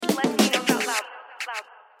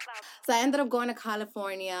So I ended up going to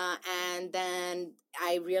California, and then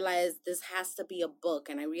I realized this has to be a book.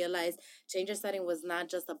 And I realized Change Your Setting was not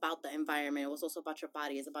just about the environment. It was also about your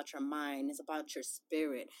body. It's about your mind. It's about your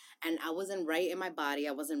spirit. And I wasn't right in my body.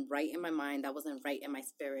 I wasn't right in my mind. I wasn't right in my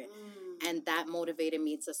spirit. And that motivated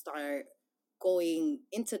me to start going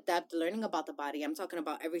into depth, learning about the body. I'm talking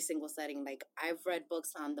about every single setting. Like, I've read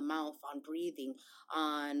books on the mouth, on breathing,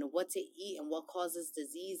 on what to eat and what causes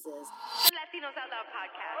diseases. Latinos Out Loud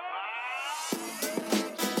podcast.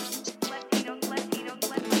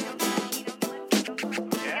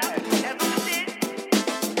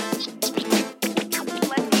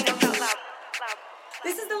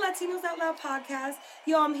 This is the Latinos Out Loud podcast.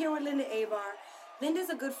 Yo, I'm here with Linda Aybar. Linda's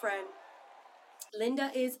a good friend.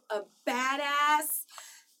 Linda is a badass.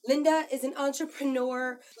 Linda is an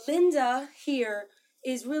entrepreneur. Linda here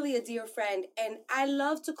is really a dear friend. And I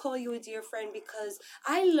love to call you a dear friend because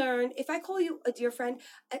I learn, if I call you a dear friend,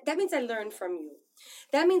 that means I learn from you.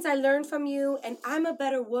 That means I learn from you, and I'm a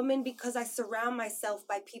better woman because I surround myself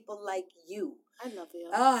by people like you. I love you.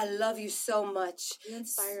 Oh, I love you so much. You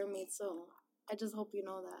inspire me too. I just hope you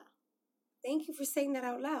know that. Thank you for saying that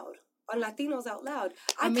out loud. On Latinos Out Loud.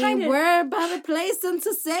 I mean, we're better placed than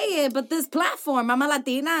to say it, but this platform, I'm a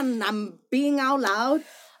Latina and I'm being out loud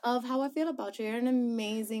of how I feel about you. You're an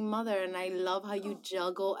amazing mother, and I love how you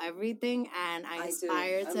juggle everything, and I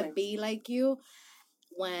aspire to be like you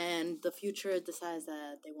when the future decides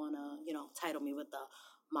that they want to, title me with the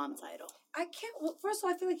mom title. I can't. Well, first of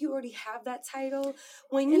all, I feel like you already have that title.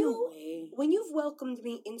 When you've welcomed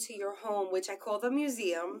me into your home, which I call the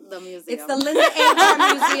museum. The museum. It's the Linda Aybar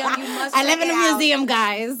Museum. You must. I live in a museum,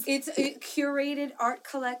 guys. It's a curated art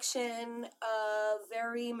collection,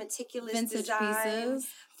 very meticulous vintage design. Pieces.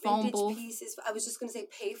 Phone Pieces. I was just gonna say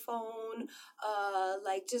payphone.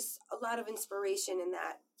 Just a lot of inspiration in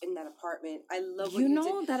that apartment. I love what you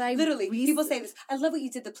did. That I literally people say this. I love what you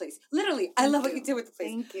did the place. Literally, I love what you did with the place.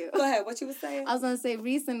 Thank you. Go ahead. What you were saying? I was gonna say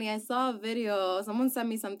recently I saw a video. Someone sent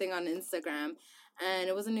me something on Instagram, and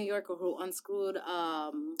it was a New Yorker who unscrewed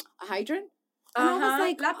a hydrant. And I was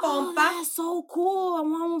like, La pompa. That's so cool. I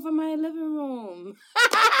want one for my living room.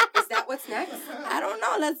 Is that what's next? I don't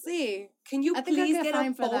know. Let's see. Can you please get a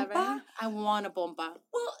pompa? For that, right? I want a pompa.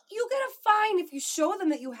 Well, you get a fine if you show them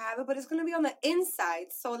that you have it, but it's going to be on the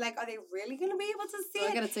inside. So, are they really going to be able to see it?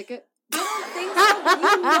 Do I get a ticket? I don't think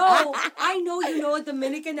so. I know a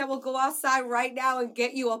Dominican that will go outside right now and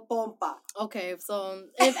get you a pompa. Okay, so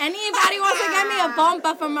if anybody wants to get me a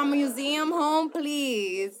pompa from my museum home,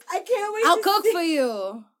 please. I can't wait. I'll cook for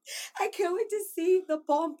you. I can't wait to see the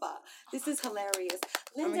pompa. This is hilarious.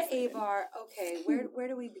 Linda Aybar, okay, where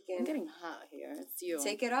do we begin? I'm getting hot here. It's you.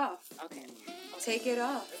 Take it off. Okay. Take it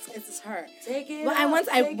off. It's her. Take it off.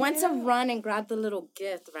 I went to off. run and grab the little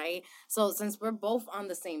gift, right? So since we're both on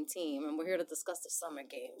the same team and we're here to discuss the summer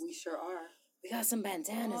games. We sure are. We got some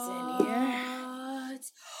bandanas in here.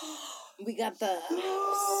 We got the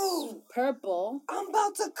purple. I'm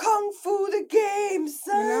about to kung fu the game,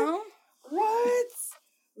 son. You know? What?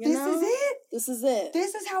 This is it? This is it.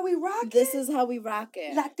 This is how we rock it? This is how we rock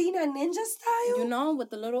it. Latina ninja style? You know, with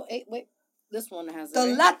the little eight. Wait, this one has the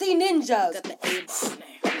Latin ninjas. Got the eight on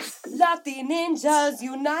there. Latin ninjas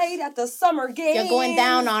unite at the summer games. You're going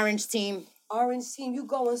down, orange team. Orange team, you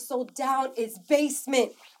going so down, it's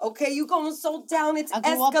basement. Okay, you going so down, it's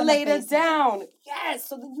escalator down. Yes,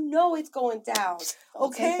 so then you know it's going down.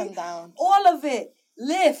 Okay, take them down. All of it.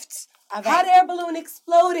 Lift. Okay. Hot air balloon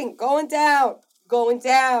exploding. Going down,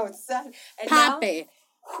 son. And Pop it.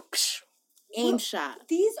 Aim shot.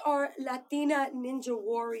 These are Latina Ninja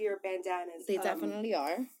Warrior bandanas. They definitely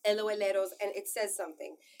are. LOLeros, and it says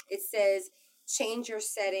something. It says, change your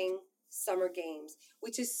setting, summer games,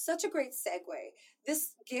 which is such a great segue.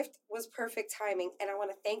 This gift was perfect timing, and I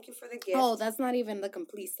want to thank you for the gift. Oh, that's not even the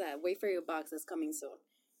complete set. Wait for your box. It's coming soon.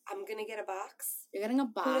 I'm going to get a box. You're getting a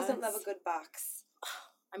box. Who doesn't love a good box?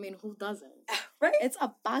 I mean, who doesn't? Right? It's a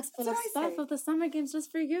box full of stuff of the summer games just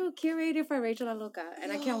for you, curated for Rachel Aluca, and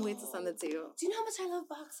I can't wait to send it to you. Do you know how much I love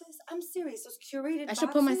boxes? I'm serious. Those curated boxes. I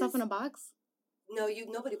should put myself in a box? No,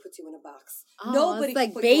 nobody puts you in a box. Oh, nobody it's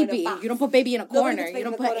like put baby. You in a box. You don't put baby in a corner. You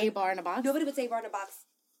don't put Aybar in a box. Nobody puts Aybar in a box.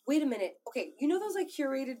 Wait a minute. Okay, you know those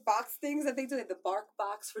curated box things that they do, like the bark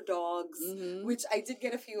box for dogs, which I did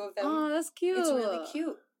get a few of them. Oh, that's cute. It's really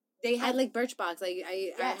cute. I like Birchbox.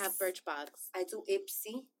 I have Birchbox. I do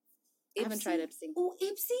Ipsy. I haven't tried Ipsy. Oh,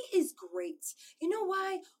 Ipsy is great. You know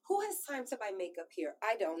why? Who has time to buy makeup here?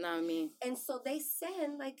 I don't. Not me. And so they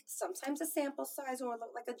send sometimes a sample size or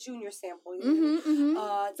like a junior sample.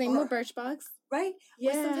 Same with Birchbox. Right?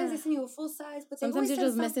 Yeah. Or sometimes they send you a full size, but sometimes you're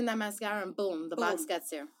just missing that mascara and boom, the box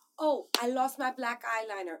gets here. Oh, I lost my black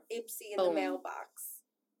eyeliner. Ipsy in the Boom. mailbox.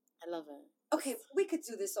 I love it. Okay, we could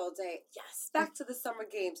do this all day. Yes. Back to the summer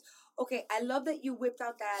games. Okay, I love that you whipped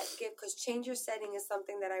out that gift because change your setting is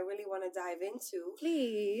something that I really want to dive into.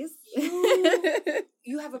 Please.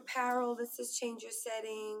 You have apparel that says change your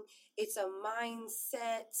setting. It's a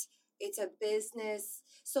mindset. It's a business.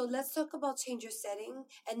 So let's talk about change your setting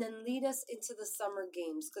and then lead us into the summer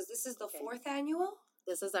games because this is the 4th annual.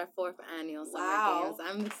 This is our 4th annual summer Wow. games.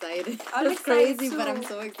 I'm excited. I'm It's excited crazy, but I'm too.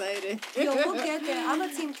 so excited. Yo, we'll get there. I'm a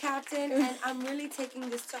team captain, and I'm really taking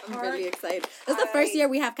this to I'm heart. really excited. This is the first year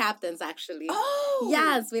we have captains, actually. Oh!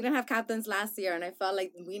 Yes, we didn't have captains last year, and I felt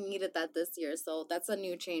like we needed that this year. So that's a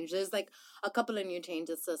new change. There's like a couple of new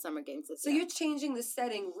changes to summer games this So year. you're changing the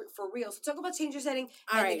setting for real. So talk about change your setting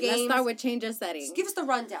All and right, the games. let's start with change your setting. Just give us the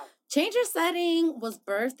rundown. Change Your Setting was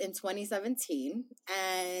birthed in 2017,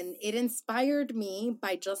 and it inspired me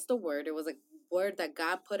by just a word. It was a word that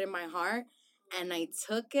God put in my heart, and I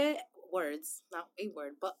took it, words, not a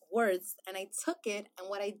word, but words, and I took it, and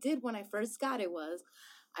what I did when I first got it was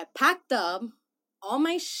I packed up all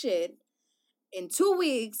my shit in 2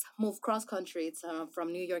 weeks, moved cross-country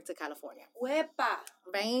from New York to California, Wepa.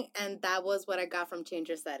 right? And that was what I got from Change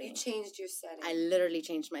Your Setting. You changed your setting. I literally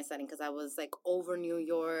changed my setting because I was like over New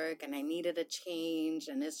York and I needed a change.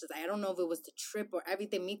 And it's just, I don't know if it was the trip or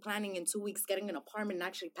everything. Me planning in 2 weeks, getting an apartment and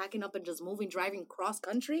actually packing up and just moving, driving cross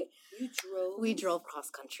country. You drove? We drove cross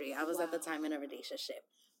country. I was at the Wow. time in a relationship.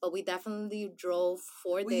 But we definitely drove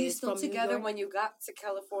 4 Were days you still from New together York. when you got to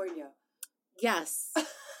California? Yes.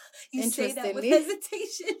 You say that with Interestingly.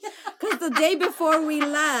 hesitation. Because the day before we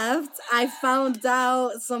left, I found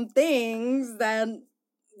out some things that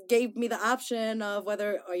gave me the option of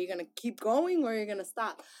whether are you gonna keep going or you're gonna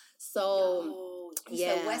stop. So You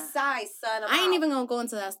yeah. said West Side, son. I ain't even gonna go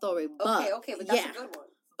into that story, but Okay, but that's yeah, a good one.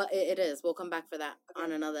 but it is. We'll come back for that Okay.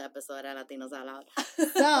 on another episode at Latinos Out Loud.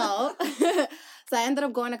 So, so I ended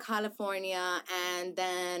up going to California, and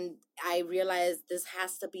then I realized this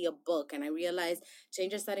has to be a book, and I realized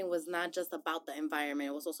Change Your Setting was not just about the environment.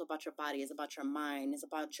 It was also about your body. It's about your mind. It's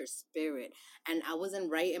about your spirit. And I wasn't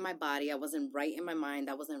right in my body. I wasn't right in my mind.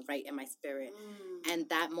 I wasn't right in my spirit. And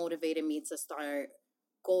that motivated me to start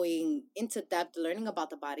going into depth, learning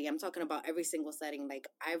about the body. I'm talking about every single setting. Like,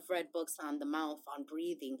 I've read books on the mouth, on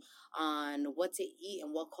breathing, on what to eat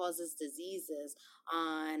and what causes diseases,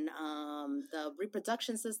 on the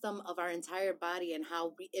reproduction system of our entire body and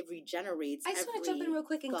how it regenerates. I just want to jump in real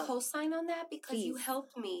quick and Go. co-sign on that because you Please.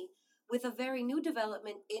 helped me with a very new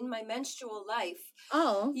development in my menstrual life.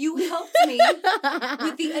 Oh. You helped me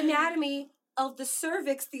with the anatomy of the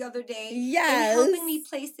cervix the other day. Yes. In helping me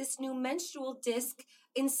place this new menstrual disc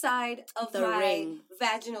inside of The my ring.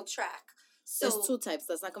 vaginal tract. So, There's 2 types.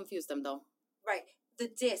 Let's not confuse them, though. right, the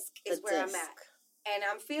disc is The where disc. I'm at. And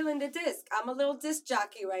I'm feeling the disc. I'm a little disc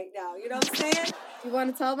jockey right now. You know what I'm saying? You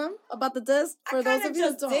want to tell them about the disc? For I those kind of of you who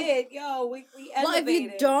just don't. did. Yo, we Well, if elevated.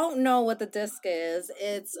 you don't know what the disc is,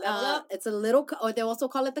 it's Level up. it's a little, or they also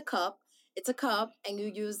call it the cup. It's a cup, and you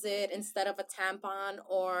use it instead of a tampon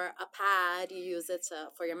or a pad. You use it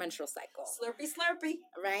for your menstrual cycle, Slurpy.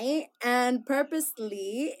 right? And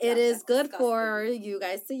purposely, it Yuck, is that's good disgusting. for you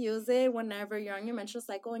guys to use it whenever you're on your menstrual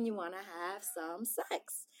cycle and you want to have some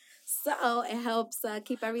sex. So it helps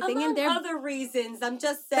keep everything Among in there. other reasons, I'm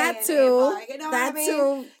just saying. That too. Aybar, you know That what I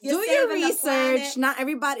mean? too. You're Do your saving the research. planet. Not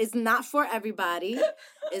everybody. It's not for everybody.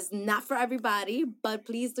 It's not for everybody. But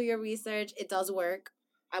please do your research. It does work.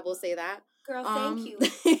 I will say that. Girl, thank you.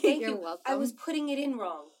 Thank Thank you're you. welcome. I was putting it in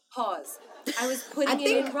wrong. Pause. I was putting I it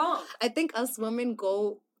think- in wrong. I think us women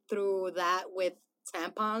go through that with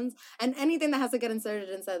tampons and anything that has to get inserted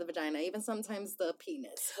inside the vagina. Even sometimes the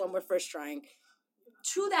penis when we're first trying.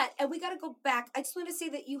 True that. And we got to go back. I just want to say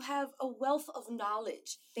that you have a wealth of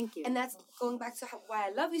knowledge. Thank you. And that's going back to why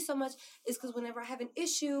I love you so much is because whenever I have an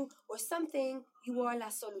issue or something, you are la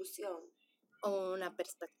solución. Una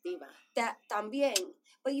perspectiva. That también.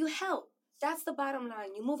 But you help. That's the bottom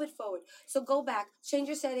line. You move it forward. So go back. Change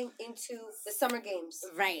your setting into the summer games.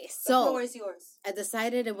 Right. The So floor is yours. I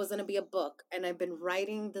decided it was going to be a book, and I've been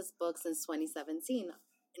writing this book since 2017.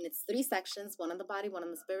 And it's 3 sections, one on the body, one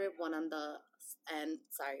on the spirit, one on the, and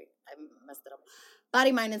sorry, I messed it up.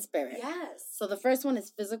 Body, mind, and spirit. Yes. So the first one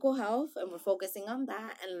is physical health, and we're focusing on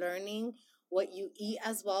that and learning what you eat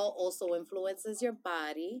as well also influences your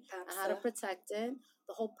body and how to protect it.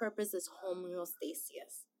 The whole purpose is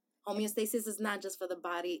homeostasis. Homeostasis is not just for the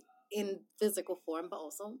body in physical form, but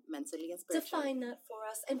also mentally and spiritually. Define that for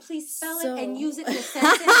us. And please spell So- it and use it in a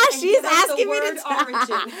sentence. And She's give us asking the me word to tell.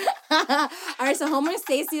 origin. All right, so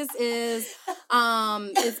homeostasis is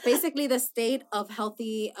it's basically the state of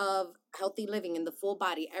healthy living in the full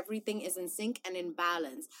body. Everything is in sync and in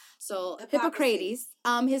balance. So Hippocrates.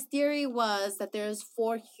 Hippocrates, his theory was that there's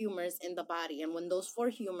 4 humors in the body, and when those 4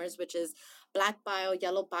 humors, which is black bile,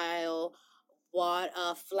 yellow bile,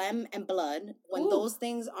 phlegm, and blood, when Ooh. those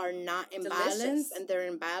things are not in balance Delicious. and they're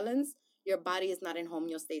in balance, your body is not in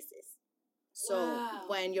homeostasis. So Wow.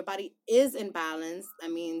 when your body is in balance,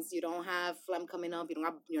 that means you don't have phlegm coming up.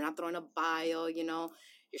 You're not throwing up bile. Your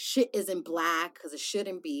shit isn't black because it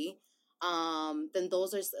shouldn't be. Then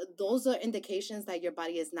those are indications that your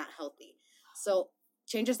body is not healthy. So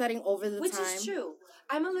change your setting over the Which time. is true.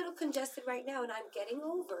 I'm a little congested right now, and I'm getting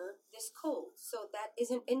over this cold. So that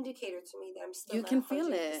is an indicator to me that I'm still You not can feel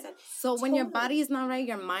 100%. it. So when your Totally. body is not right,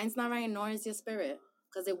 your mind's not right, nor is your spirit,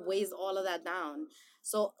 because it weighs all of that down.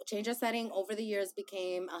 So change your setting over the years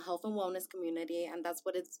became a health and wellness community, and that's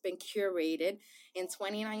what it's been curated. In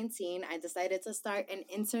 2019, I decided to start an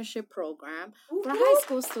internship program for high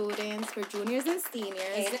school students, for juniors and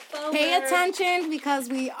seniors. Pay attention because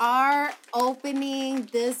we are opening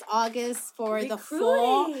this August for the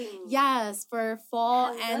fall. Yes, for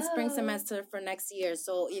fall and spring Hello. semester for next year.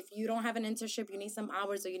 So if you don't have an internship, you need some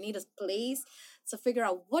hours or you need a place to figure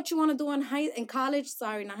out what you want to do in college.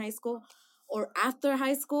 Sorry, not high school. Or after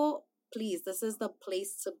high school, please, this is the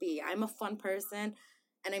place to be. I'm a fun person,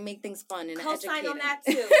 and I make things fun and Co-sign educating. on that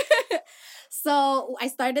too. So I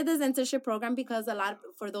started this internship program because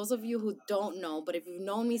for those of you who don't know, but if you've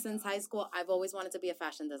known me since high school, I've always wanted to be a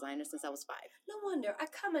fashion designer since I was 5. No wonder. I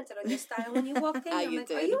commented on your style when you walked in. I'm You like,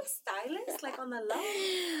 did. are you a stylist? Like on the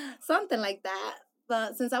low? Something like that.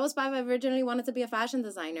 But since I was 5, I originally wanted to be a fashion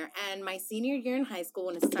designer. And my senior year in high school,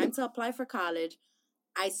 when it's time to apply for college,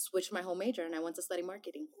 I switched my whole major and I went to study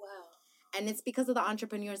marketing. Wow. And it's because of the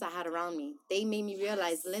entrepreneurs I had around me. They made me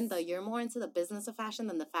realize, Linda, you're more into the business of fashion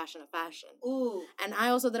than the fashion of fashion. Ooh. And I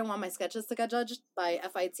also didn't want my sketches to get judged by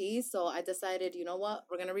FIT. So I decided, you know what?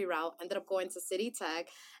 We're going to reroute. Ended up going to City Tech.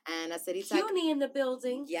 And at City Tech... CUNY in the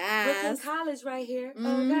building. Yes. Brooklyn College right here.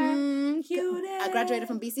 Mm-hmm. Okay. CUNY. I graduated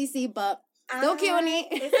from BCC, but... Still CUNY.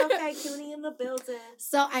 It's okay, CUNY in the building.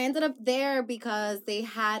 So I ended up there because they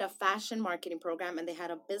had a fashion marketing program and they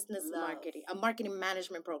had a business marketing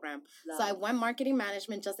management program. So I went marketing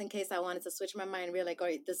management just in case I wanted to switch my mind and be like, all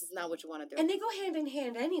right, this is not what you want to do. And they go hand in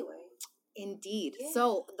hand anyway. Indeed. Yeah.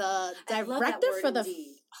 So the director for the...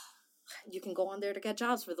 Indeed. You can go on there to get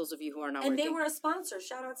jobs for those of you who are not and working. they were a sponsor.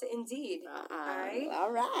 Shout out to Indeed.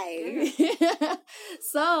 All right. Yeah.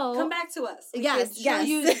 So... Come back to us. Yes.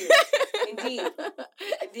 Use you. Indeed.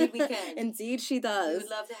 Indeed we can. Indeed she does. We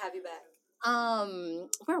would love to have you back.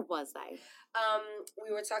 Where was I?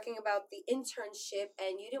 We were talking about the internship,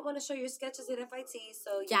 and you didn't want to show your sketches at FIT,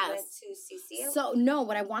 so you went to CCL. So no,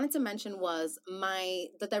 what I wanted to mention was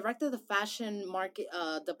the director of the fashion market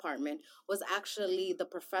department was actually the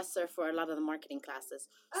professor for a lot of the marketing classes.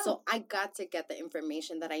 Oh. So I got to get the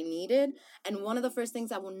information that I needed, and one of the first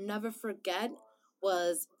things I will never forget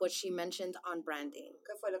was what she mentioned on branding.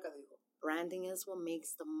 ¿Qué fue lo que dijo? Branding is what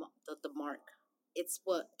makes the mark.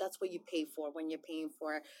 That's what you pay for when you're paying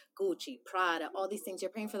for Gucci, Prada, all these things.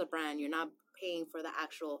 You're paying for the brand. You're not paying for the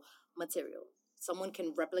actual material. Someone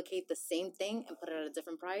can replicate the same thing and put it at a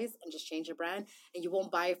different price and just change the brand, and you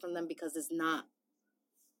won't buy it from them because it's not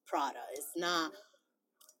Prada. It's not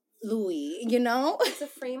Louis, It's a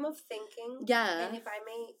frame of thinking. Yeah. And if I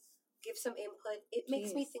may give some input, it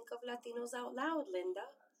makes me think of Latinos Out Loud, Linda.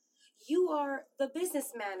 You are the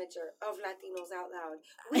business manager of Latinos Out Loud.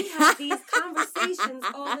 We have these conversations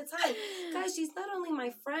all the time. Guys, she's not only my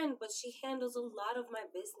friend, but she handles a lot of my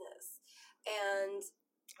business. And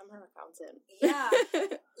I'm her accountant. Yeah,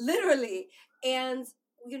 literally. And,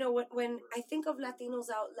 when I think of Latinos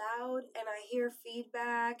Out Loud and I hear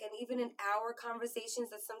feedback and even in our conversations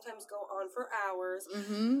that sometimes go on for hours.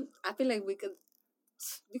 Mm-hmm. I feel like we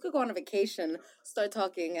could go on a vacation, start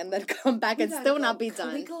talking, and then come back and still not be done.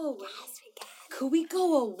 Could we go away? Yes, we can. Could we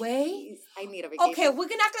go away? Please. I need a vacation. Okay, we're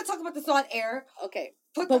not going to talk about this on air. Okay.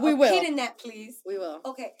 Put we will. Pin in that, please. We will.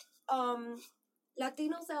 Okay.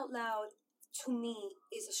 Latinos Out Loud, to me,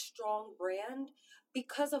 is a strong brand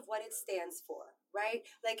because of what it stands for, right?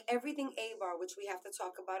 Like everything Aybar, which we have to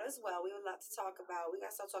talk about as well. We have a lot to talk about. We got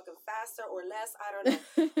to start talking faster or less. I don't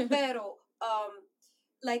know. Pero,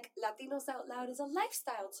 like Latinos Out Loud is a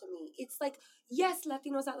lifestyle to me. It's like, yes,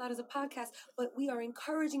 Latinos Out Loud is a podcast, but we are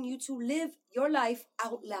encouraging you to live your life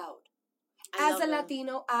out loud. As a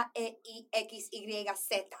Latino,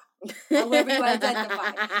 A-E-I-X-Y-Z. However you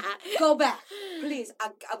identify. Go back. please,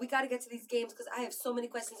 we got to get to these games because I have so many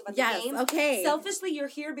questions about Yes, the games. okay. Selfishly, you're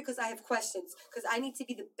here because I have questions because I need to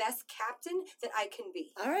be the best captain that I can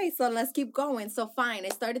be. All right, so let's keep going. So fine, I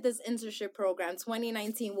started this internship program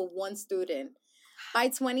 2019 with one student. By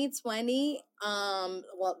 2020,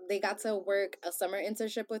 they got to work a summer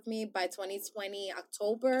internship with me. By 2020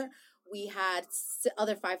 October, we had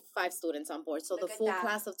other five students on board. So Look the at full that.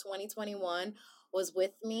 class of 2021 was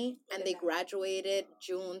with me, Look and at they that. graduated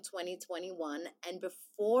June 2021. And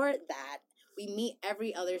before that, we meet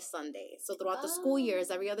every other Sunday. So throughout the school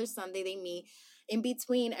years, every other Sunday they meet. In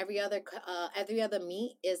between every other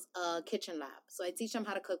meet is a kitchen lab. So I teach them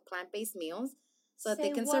how to cook plant-based meals so that they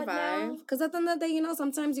Say can what survive. now? Because at the end of the day,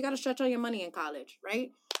 sometimes you got to stretch all your money in college,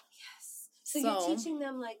 right? Yes. So you're teaching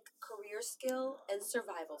them like career skill and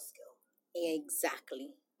survival skill. Exactly.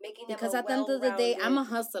 Making them Because at the end of the day, I'm a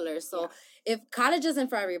hustler. So if college isn't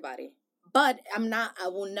for everybody, but I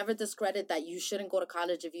will never discredit that you shouldn't go to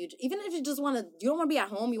college even if you just you don't want to be at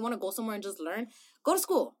home, you want to go somewhere and just learn, go to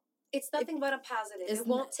school. It's nothing but a positive. It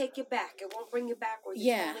won't take you back. It won't bring you backwards.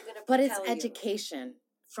 Yeah, it's only gonna but it's propel you. education.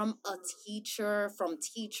 From a teacher, from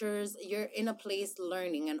teachers, you're in a place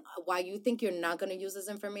learning. And while you think you're not going to use this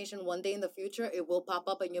information, one day in the future, it will pop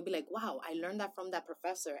up and you'll be like, wow, I learned that from that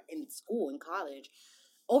professor in school, in college.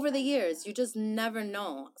 Over the years, you just never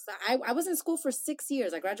know. So I was in school for 6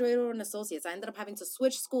 years. I graduated with an associate's. I ended up having to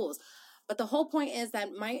switch schools. But the whole point is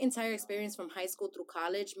that my entire experience from high school through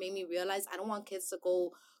college made me realize I don't want kids to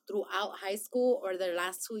go throughout high school or their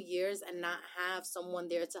last 2 years and not have someone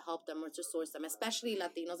there to help them or to source them, especially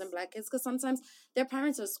Latinos and Black kids, because sometimes their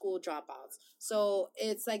parents are school dropouts. So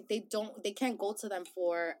it's like they can't go to them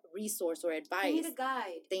for resource or advice.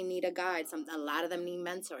 They need a guide. A lot of them need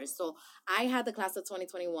mentors. So I had the class of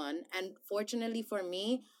 2021, and fortunately for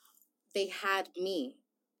me, they had me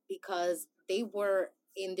because they were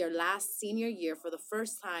in their last senior year for the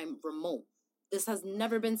first time remote. This has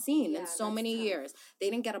never been seen in so many years. They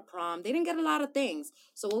didn't get a prom. They didn't get a lot of things.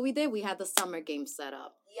 So what we did, we had the summer games set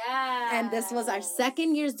up. Yeah. And this was our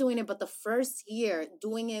second year doing it, but the first year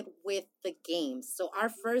doing it with the games. So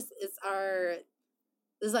this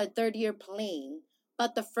is our third year playing.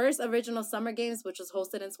 But the first original summer games, which was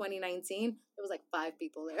hosted in 2019, there was like 5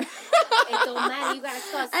 people there. It don't matter. You gotta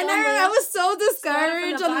start somewhere. And I was so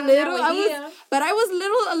discouraged a little. But I was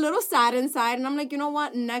a little sad inside. And I'm like, you know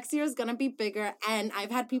what? Next year is gonna be bigger. And I've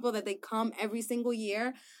had people that they come every single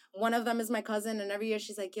year. One of them is my cousin, and every year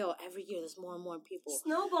she's like, yo, every year there's more and more people.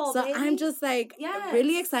 Snowball, so baby. I'm just like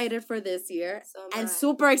really excited for this year and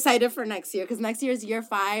super excited for next year because next year is year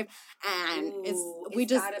 5, and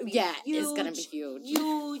it's gonna be huge.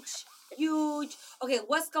 Huge. Okay,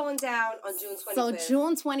 what's going down on June 25th? So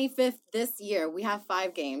June 25th this year, we have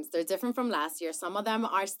 5 games. They're different from last year. Some of them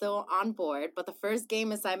are still on board, but the first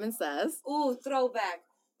game is Simon Says. Ooh, throwback.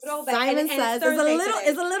 Simon Says is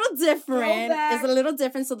a little different. Throwback. It's a little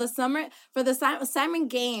different. So the Simon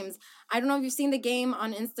games, I don't know if you've seen the game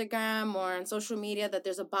on Instagram or on social media that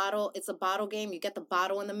there's a bottle. It's a bottle game. You get the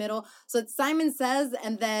bottle in the middle. So it's Simon Says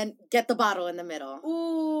and then get the bottle in the middle.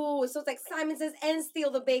 Ooh, so it's like Simon Says and steal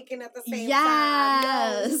the bacon at the same time.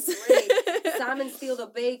 Yes. No, great. Simon steal the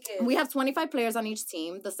bacon. We have 25 players on each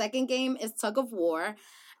team. The second game is Tug of War.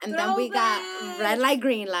 And then we got Red Light,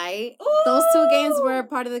 Green Light. Ooh. Those 2 games were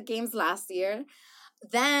part of the games last year.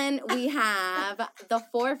 Then we have the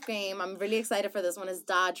 4th game. I'm really excited for this one. Is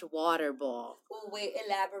Dodge Water Ball. Oh, wait,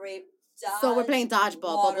 elaborate. So we're playing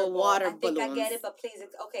dodgeball, but with water balloons. I think I get it, but please,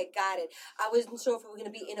 okay, got it. I wasn't sure if we were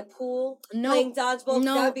going to be in a pool playing dodgeball.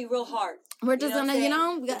 No. That would be real hard. We're just going to,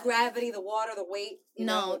 the gravity, the water, the weight. You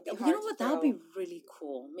know what? That would be really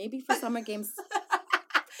cool. Maybe for summer games.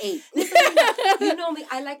 8. You know me.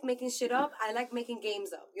 I like making shit up. I like making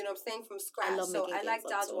games up. You know what I'm saying? From scratch. I like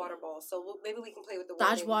Dodge Water Ball. So maybe we can play with the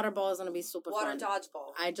Dodge Water Ball is going to be super fun. Water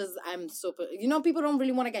dodgeball. I'm super... people don't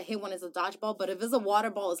really want to get hit when it's a dodgeball, but if it's a water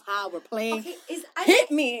ball, it's how we're playing. Okay, hit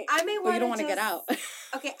me! I may want you don't want to get out.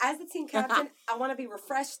 Okay, as the team captain, I want to be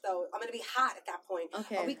refreshed, though. I'm going to be hot at that point.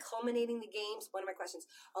 Okay. Are we culminating the games? One of my questions.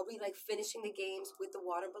 Are we, finishing the games with the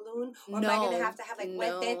water balloon? Or am I going to have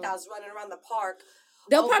wet tetas running around the park?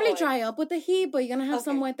 They'll probably dry up with the heat, but you're going to have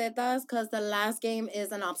some wet tetas because the last game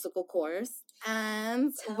is an obstacle course.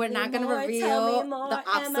 And we're not going to reveal the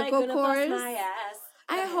obstacle course.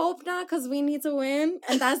 I hope not because we need to win.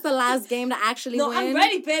 And that's the last game to actually win. No, I'm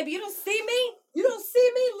ready, baby. You don't see me? You don't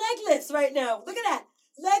see me? Leg lifts right now. Look at that.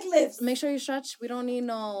 Leg lifts. Make sure you stretch. We don't need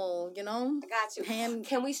no, I got you.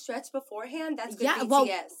 Can we stretch beforehand? That's good BTS. Well,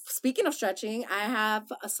 speaking of stretching, I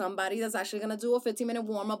have somebody that's actually going to do a 15-minute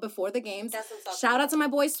warm-up before the games. Shout out to my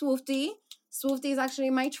boy Swoofty. Swifty is actually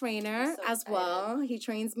my trainer I'm so as excited. well. He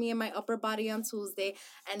trains me in my upper body on Tuesday,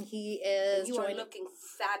 and he is. You are looking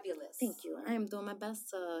fabulous. Thank you. I am doing my best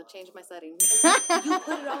to change my setting. You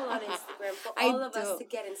put it all on Instagram for I all of do. us to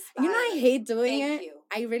get inspired. You know, I hate doing Thank it. you.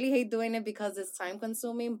 I really hate doing it because it's time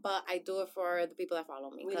consuming, but I do it for the people that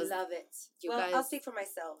follow me. We love it. You Well, guys, I'll speak for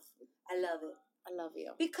myself. I love it. I love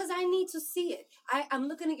you. Because I need to see it. I'm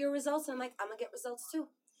looking at your results and I'm like, I'm going to get results too.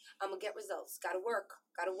 I'm going to get results. Got to work.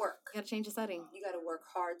 You gotta change the setting. You got to work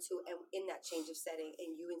hard too. And in that change of setting, and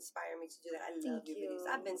you inspire me to do that. I love your videos.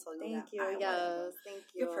 I've been telling you that. Thank you. Yes. Thank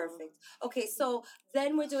you. You're perfect. Okay, so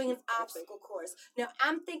then we're doing an obstacle course. Now,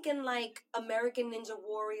 I'm thinking like American Ninja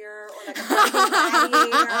Warrior or like American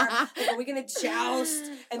Gladiator. Like, are we going to joust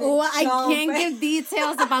and then Oh, I jump? can't give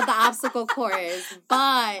details about the obstacle course, but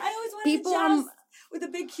I always wanted people to joust with a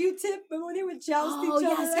big Q-tip. Remember when they would joust each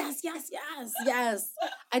other? yes.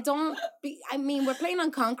 I mean, we're playing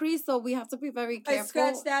on concrete, so we have to be very careful. I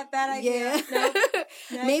scratched that bad idea. Yeah.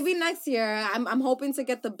 No. Maybe next year. I'm hoping to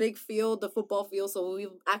get the big field, the football field, so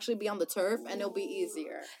we'll actually be on the turf and it'll be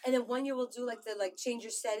easier. And then 1 year we'll do like the change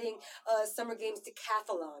your setting summer games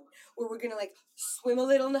decathlon, where we're gonna like swim a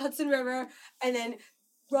little in the Hudson River and then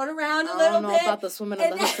run around a little bit. I don't know about the swimming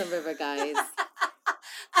in the Hudson River, guys.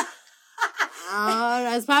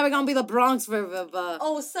 It's probably gonna be the Bronx River, but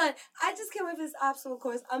oh, son, I just came up with this obstacle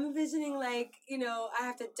course. I'm envisioning I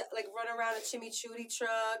have to run around a chimichurri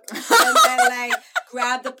truck and then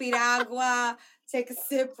grab the piragua, take a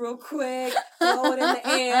sip real quick, throw it in the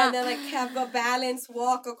air, and then have a balance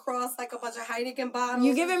walk across a bunch of Heineken bottles.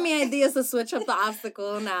 You're giving me ideas to switch up the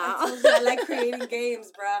obstacle now. I like creating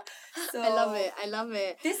games, bruh. So I love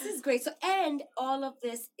it. This is great. So, and all of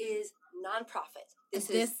this is nonprofit. This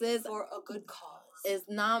is for a good cause. Is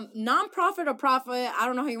non-profit or profit. I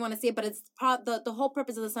don't know how you want to see it, but it's the whole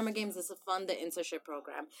purpose of the summer games is to fund the internship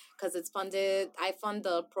program because it's funded. I fund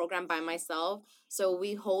the program by myself, so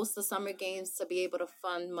we host the summer games to be able to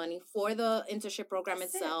fund money for the internship program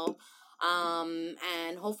itself.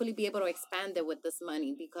 And hopefully be able to expand it with this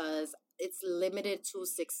money because it's limited to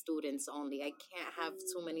 6 students only. I can't have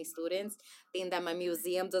too many students, being that my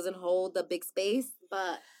museum doesn't hold the big space.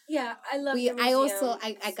 But yeah, I love your museum.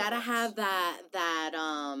 I gotta have that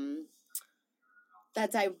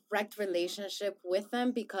direct relationship with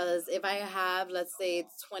them because if I have, let's say,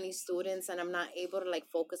 20 students and I'm not able to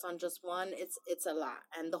focus on just one, it's a lot.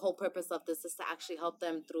 And the whole purpose of this is to actually help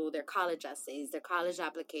them through their college essays, their college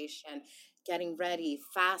application, getting ready,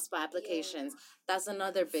 FAFSA applications. Yeah. That's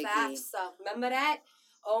another biggie. FAFSA, remember that?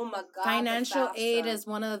 Oh my God. Financial aid is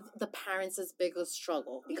one of the parents' biggest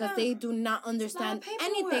struggle because they do not understand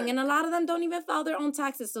anything. And a lot of them don't even file their own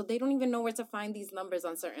taxes. So they don't even know where to find these numbers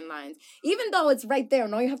on certain lines. Even though it's right there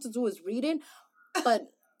and all you have to do is read it.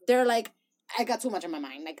 But they're like, I got too much in my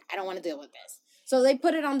mind. I don't want to deal with this. So they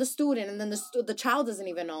put it on the student and then the child doesn't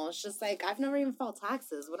even know. It's just I've never even filed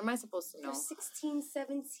taxes. What am I supposed to know? You're 16,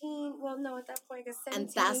 17. Well, no, at that point, I guess 17, and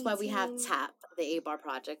that's 18. why we have TAP, the Aybar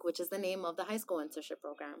project, which is the name of the high school internship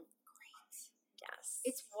program. Great. Yes.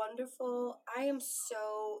 It's wonderful. I am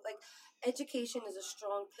so, education is a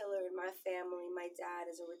strong pillar in my family. My dad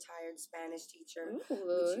is a retired Spanish teacher,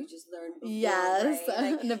 which you just learned before, yes,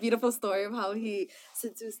 right? And the beautiful story of how he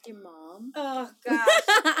seduced your mom. Oh,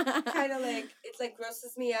 gosh. Kind of it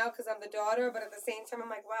grosses me out because I'm the daughter, but at the same time, I'm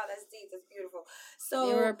like, wow, that's deep, that's beautiful. So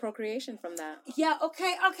there were procreation from that. Yeah,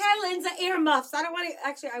 okay, Linda, earmuffs. I don't want to,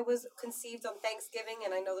 actually, I was conceived on Thanksgiving,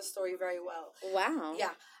 and I know the story very well. Wow. Yeah.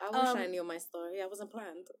 I wish I knew my story. I wasn't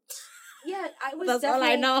planned. Yeah, I was That's all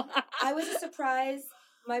I know. I was a surprise.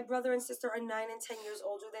 My brother and sister are 9 and 10 years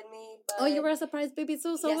older than me. But you were a surprise baby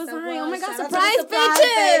too, so yes, was I. Oh my God, Shout surprise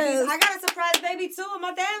bitches! babies! I got a surprise baby too of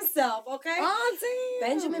my damn self, okay? Oh, damn.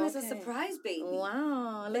 Benjamin is a surprise baby.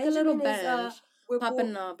 Wow, like Benjamin a little bench. We're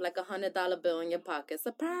popping up like $100 bill in your pocket.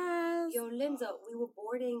 Surprise! Yo, Linda, we were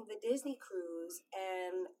boarding the Disney cruise,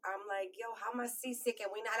 and I'm like, yo, how am I seasick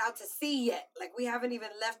and we not out to sea yet? We haven't even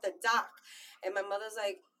left the dock. And my mother's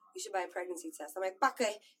like, you should buy a pregnancy test. I'm like,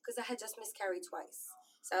 okay, because I had just miscarried twice.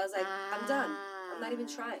 So I was like, I'm done. I'm not even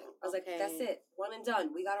trying. I was like, that's it. One and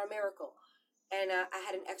done. We got our miracle. And I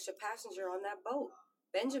had an extra passenger on that boat.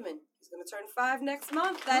 Benjamin. He's going to turn 5 next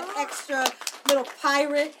month. That extra little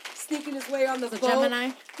pirate sneaking his way on the boat.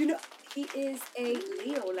 Gemini? He is a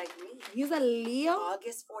Leo like me. He's a Leo?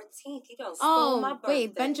 August 14th. He don't stole my birthday.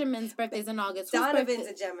 Wait. Benjamin's birthday's in August. Donovan's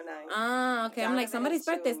a Gemini. Ah, okay. I'm like, somebody's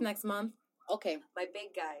birthday's next month. Okay. My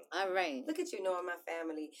big guy. All right. Look at you knowing my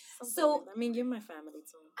family. So, I mean, you're my family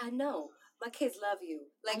too. I know. My kids love you.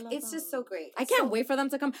 It's just so great. I can't wait for them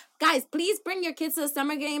to come. Guys, please bring your kids to the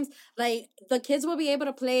summer games. The kids will be able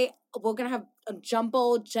to play. We're going to have a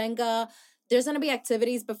jumbo, Jenga. there's going to be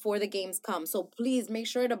activities before the games come. So please make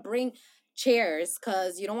sure to bring chairs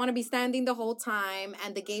because you don't want to be standing the whole time,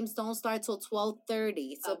 and the games don't start till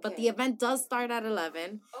 12:30. So but the event does start at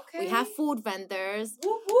 11. Okay. We have food vendors.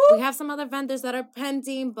 Whoop, whoop. We have some other vendors that are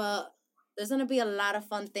pending, but there's going to be a lot of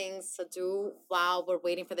fun things to do while we're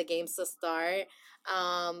waiting for the games to start.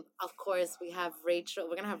 Of course, we have Rachel.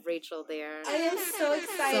 We're going to have Rachel there. I am so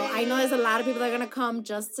excited. So I know there's a lot of people that are going to come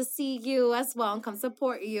just to see you as well and come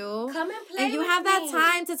support you. Come and play And you with have that me.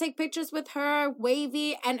 time to take pictures with her,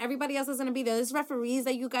 Wavy, and everybody else is going to be there. There's referees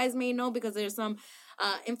that you guys may know because there's some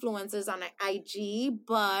influencers on IG,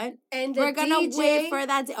 but And we're going to DJ. wait for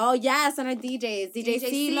that. Oh, yes, and our DJs. DJ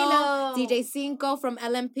Silo, DJ Cinco from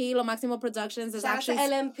LMP, Lo Máximo Productions. Is Shout actually out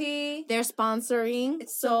to LMP. They're sponsoring.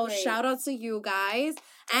 It's so So great. shout out to you guys.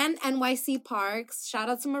 And NYC Parks. Shout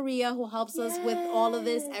out to Maria who helps us with all of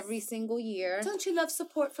this every single year. Don't you love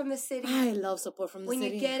support from the city? I love support from the When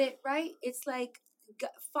city. you get it right, it's like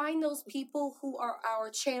find those people who are our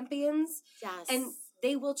champions, Yes. and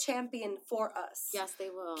they will champion for us. Yes, they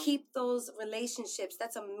will. Keep those relationships.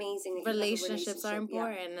 That's amazing. that you have a Relationships are relationship. Yeah.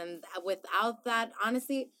 important. And without that,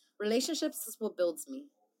 honestly, relationships is what builds me.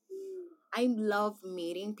 I love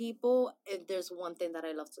meeting people. And there's one thing that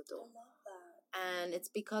I love to do. I love that. And it's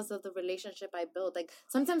because of the relationship I built. Like,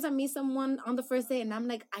 sometimes I meet someone on the first date and I'm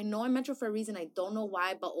like, I know I met you for a reason. I don't know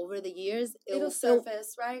why, but over the years, It'll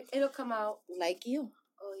surface, right? It'll come out. like you.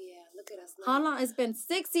 Oh, yeah. Look at us now. How long? It's been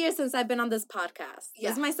 6 years since I've been on this podcast. Yeah.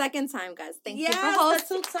 This is my second time, guys. Thank you Yes, for the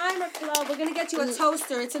hosting. two-timer club. We're going to get you a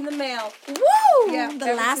toaster. It's in the mail. Woo! Yeah, The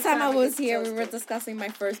every last time I time was it's here, we were toasted. discussing my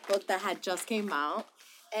first book that had just came out.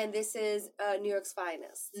 And this is New York's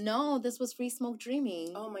finest. No, this was Free Smoke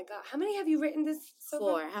Dreaming. Oh, my God. How many have you written this so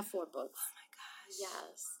far? 4. I have 4 books. Oh, my gosh.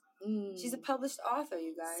 Yes. Mm. She's a published author,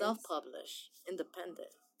 you guys. Self-published,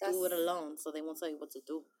 independent. That's- Do it alone, so they won't tell you what to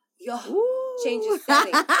do. Yo, change your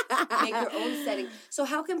setting. Make your own setting. So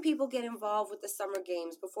how can people get involved with the summer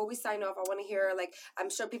games? Before we sign off, I want to hear, like,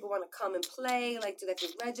 I'm sure people want to come and play. Like, do they have to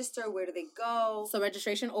register? Where do they go? So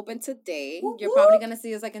registration open today. Whoop, You're whoop. probably going to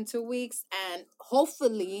see us like in 2 weeks. And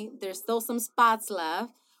hopefully there's still some spots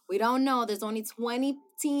left. We don't know. There's only 20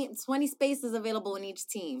 spaces available in each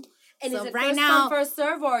team. And so is it right first now, come, first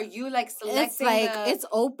serve, or are you, like, selecting it's like, the... it's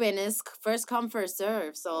open. It's first come, first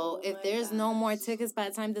serve. So Oh if my there's no gosh. more tickets by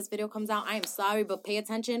the time this video comes out, I am sorry, but pay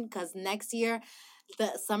attention because next year,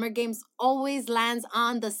 the Summer Games always lands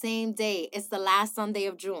on the same day. It's the last Sunday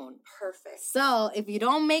of June. Perfect. So if you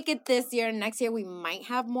don't make it this year, next year we might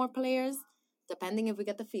have more players, depending if we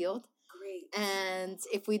get the field. Great. And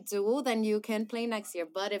if we do, then you can play next year.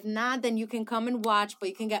 But if not, then you can come and watch. But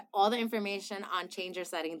you can get all the information on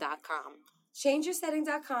changeyoursetting.com.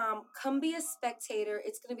 Changeyoursetting.com. Come be a spectator.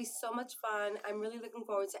 It's going to be so much fun. I'm really looking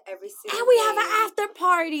forward to every single And we have game. an after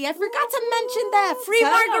party. I forgot to mention that. Free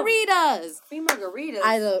Tell 'em. margaritas. Free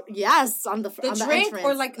margaritas. Yes, on the The on the drink entrance.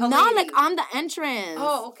 or like a no, lady? like on the entrance.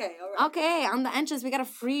 Oh, okay. All right. Okay, on the entrance, we got a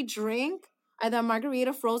free drink, either a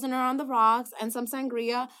margarita frozen or on the rocks, and some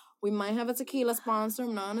sangria. We might have a tequila sponsor.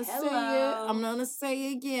 I'm not gonna say it. Hello. I'm not gonna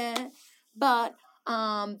say it yet. But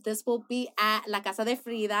this will be at La Casa de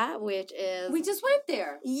Frida, which is We just went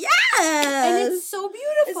there. yes, And it's so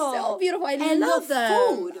beautiful. It's so beautiful. I And love the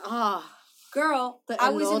them. food. Oh, Girl, the I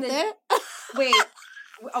was in the... elote. Wait,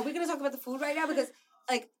 are we going to talk about the food right now? Because,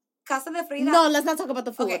 like, Casa de Frida... No, let's not talk about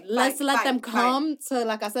the food. Okay, Let's fine, let fine, them fine. come to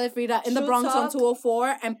La Casa de Frida in the True Bronx on talk.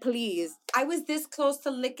 204, and please. I was this close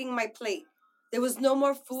to licking my plate. There was no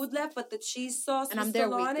more food left, but the cheese sauce And was I'm there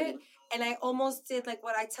still on weekly. it. And I almost did, like,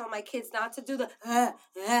 what I tell my kids not to do, the...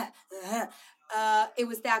 it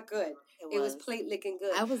was that good. It was plate licking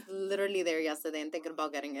good. I was literally there yesterday and thinking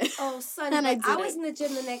about getting it. Oh, son, And but I I did was it. in the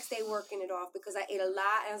gym the next day working it off because I ate a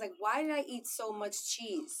lot. And I was like, why did I eat so much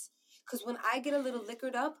cheese? Because when I get a little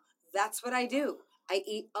liquored up, that's what I do. I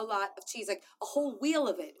eat a lot of cheese, like a whole wheel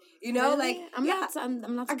of it. You know, Really? like, I'm yeah,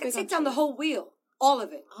 not I too could big on take down the cheese. whole wheel, all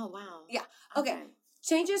of it. Oh, wow. Yeah. Okay.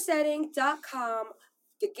 Changeyoursetting.com.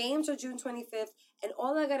 The games are June 25th. And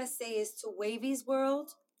all I got to say is to Wavy's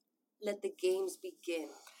World, let the games begin.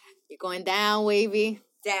 You're going down, Wavy.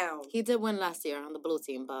 Down. He did win last year on the blue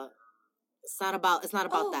team, but it's not about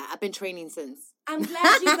Oh. that. I've been training since. I'm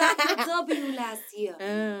glad you got your W last year.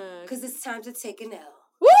 Uh, Because it's time to take an L.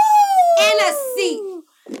 Woo! And a seat.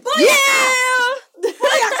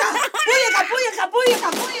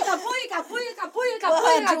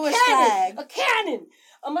 Jewish flag. A cannon.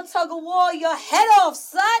 I'm going to tug a war your head off,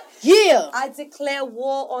 son. Yeah. I declare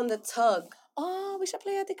war on the tug. Oh, we should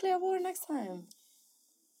play a Declare War next time.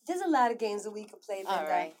 There's a lot of games that we could play, Linda. All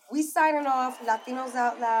right. We signing off. Latinos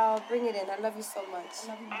Out Loud. Bring it in. I love you so much. I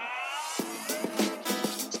love you.